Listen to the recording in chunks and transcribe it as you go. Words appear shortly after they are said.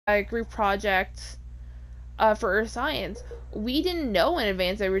group project for Earth Science. We didn't know in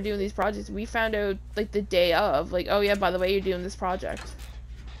advance that we were doing these projects. We found out like the day of, like, oh yeah, by the way, you're doing this project.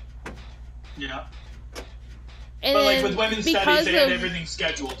 Yeah. And but like with women's studies, they had everything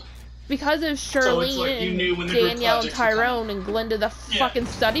scheduled. Because of Charlene, so like and Danielle, and Tyrone, and Glinda the fucking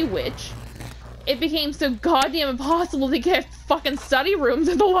study witch, it became so goddamn impossible to get fucking study rooms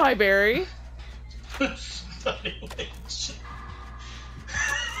in the library. Study witch.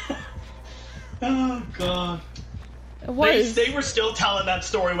 Oh god. It was. They were still telling that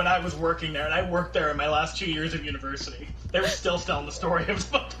story when I was working there, and I worked there in my last 2 years of university. They were still telling the story of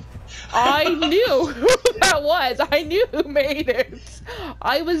I knew who that was. I knew who made it.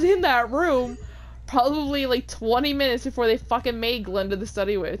 I was in that room probably like 20 minutes before they fucking made Glinda the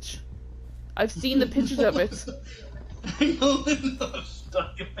Study Witch. I've seen the pictures of it. Glinda the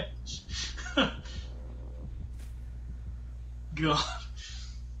Study Witch. God.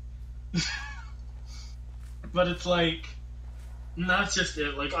 But it's like, and that's just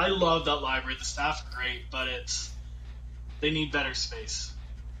it. Like, I love that library. The staff's great, but they need better space.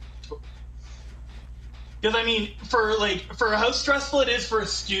 Because, I mean, for how stressful it is for a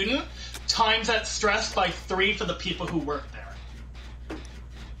student, times that stress by 3 for the people who work there.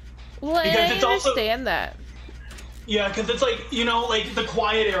 Well, because I understand that. Yeah, because it's like, you know, like the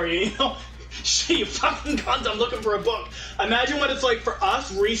quiet area, you know? Shit, you fucking cunt, I'm looking for a book. Imagine what it's like for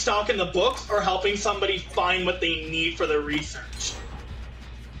us restocking the books or helping somebody find what they need for their research.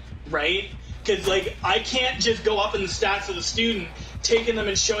 Right? Because, like, I can't just go up in the stacks of the student, taking them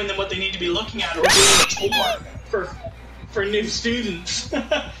and showing them what they need to be looking at or doing a tour for new students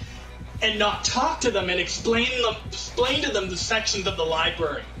and not talk to them and explain to them the sections of the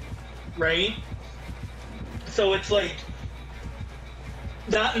library. Right? So it's like...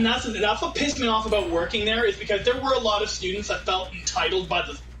 That's what pissed me off about working there, is because there were a lot of students that felt entitled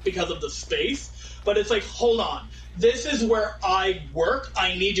because of the space, but it's like, hold on, this is where I work,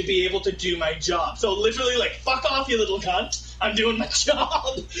 I need to be able to do my job. So literally, like, fuck off, you little cunt, I'm doing my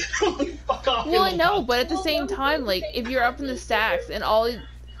job. Fuck off, well, I know, but at the same time, like, if you're up in the stacks and all,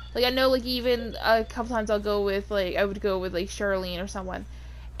 like, I know, like, even a couple times I would go with Charlene or someone,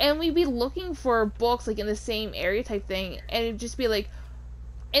 and we'd be looking for books, like, in the same area type thing, and it'd just be like,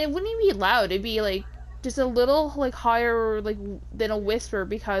 and it wouldn't even be loud. It'd be, like, just a little, like, higher, like, than a whisper,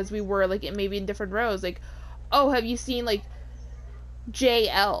 because we were, like, maybe in different rows. Like, oh, have you seen, like,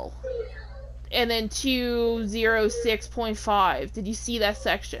 JL? And then 206.5. Did you see that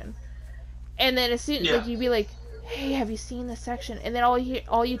section? And then as soon, like, you'd be like, hey, have you seen this section? And then all you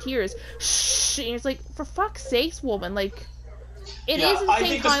hear is, shh, and it's like, for fuck's sakes, woman, like, it is the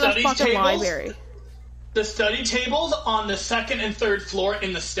same kind of fucking library. The study tables on the 2nd and 3rd floor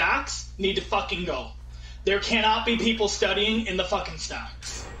in the stacks need to fucking go. There cannot be people studying in the fucking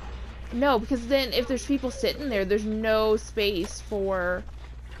stacks. No, because then if there's people sitting there, there's no space for...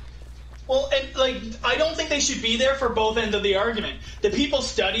 Well, and, like, I don't think they should be there for both ends of the argument. The people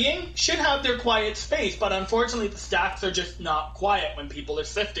studying should have their quiet space, but unfortunately the stacks are just not quiet when people are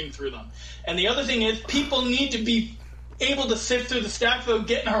sifting through them. And the other thing is, people need to be able to sift through the stacks without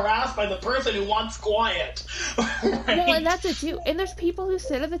getting harassed by the person who wants quiet. Right? Well, and that's it too. And there's people who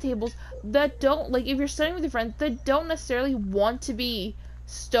sit at the tables that don't, like, if you're studying with your friends, that don't necessarily want to be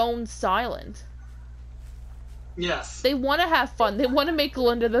stone silent. Yes. They want to have fun. They want to make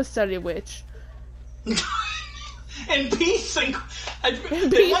Glinda the Study Witch. And peace and...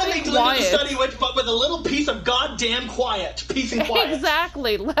 They want to make Glinda the Study Witch, but with a little piece of goddamn quiet. Peace and quiet.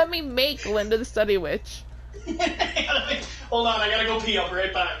 Exactly. Let me make Glinda the Study Witch. Hold on, I gotta go pee. I'll be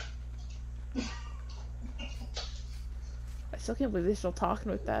right back. I still can't believe they're still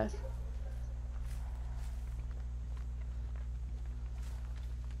talking with that.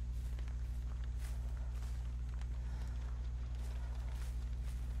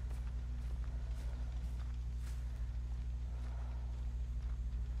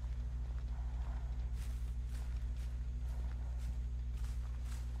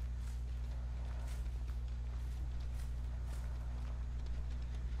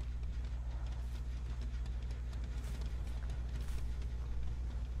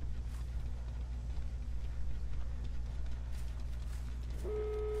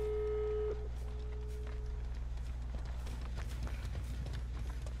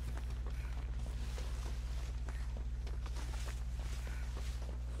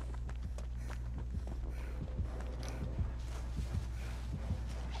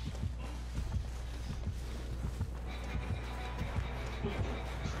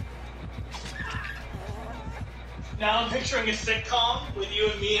 Now I'm picturing a sitcom with you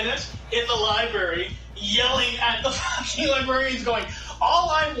and me in it, in the library, yelling at the fucking librarians going,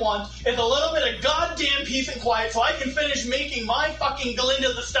 All I want is a little bit of goddamn peace and quiet so I can finish making my fucking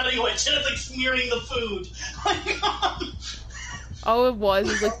Glinda the Study Witch, and it's like smearing the food. All it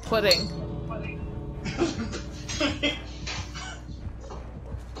was like pudding.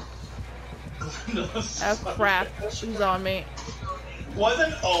 Oh crap, she's on me.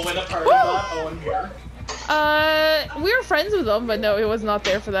 Wasn't Owen a part of that? Owen here? We were friends with him, but no, he was not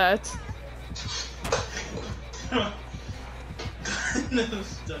there for that.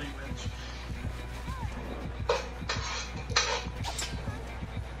 Study witch.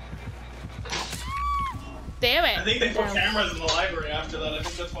 Damn it. I think they put cameras in the library after that. I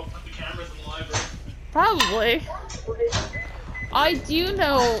think that's what put the cameras in the library. Probably. I do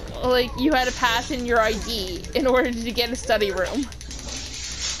know, like, you had to pass in your ID in order to get a study room.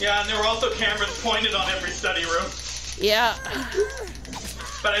 Yeah, and there were also cameras pointed on every study room. Yeah.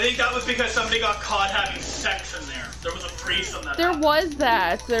 But I think that was because somebody got caught having sex in there. There was a threesome that happened. Was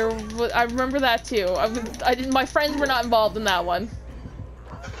that. I remember that too. I didn't. My friends were not involved in that one.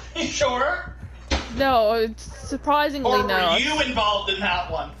 You sure? No, surprisingly or no. Or were you involved in that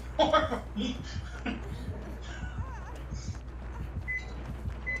one?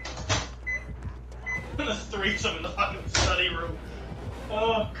 A threesome in the fucking study room.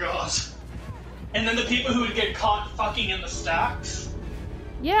 Oh god. And then the people who would get caught fucking in the stacks.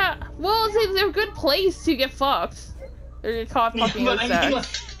 Yeah, well, they're a good place to get fucked. They get caught fucking in the stacks. I mean, like,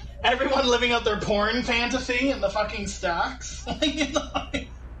 everyone living out their porn fantasy in the fucking stacks.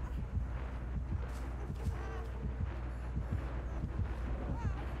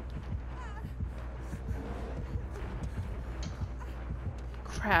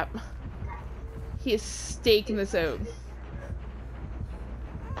 Crap. He is staking this out.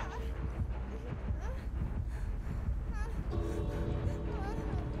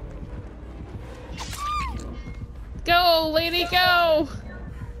 Go, lady, go!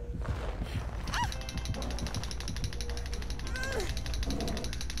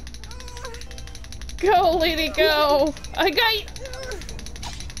 Go, lady, go! I got you!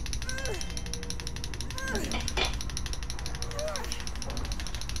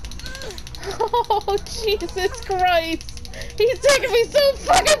 Oh, Jesus Christ! He's taking me so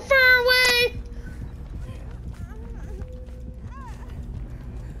fucking far away!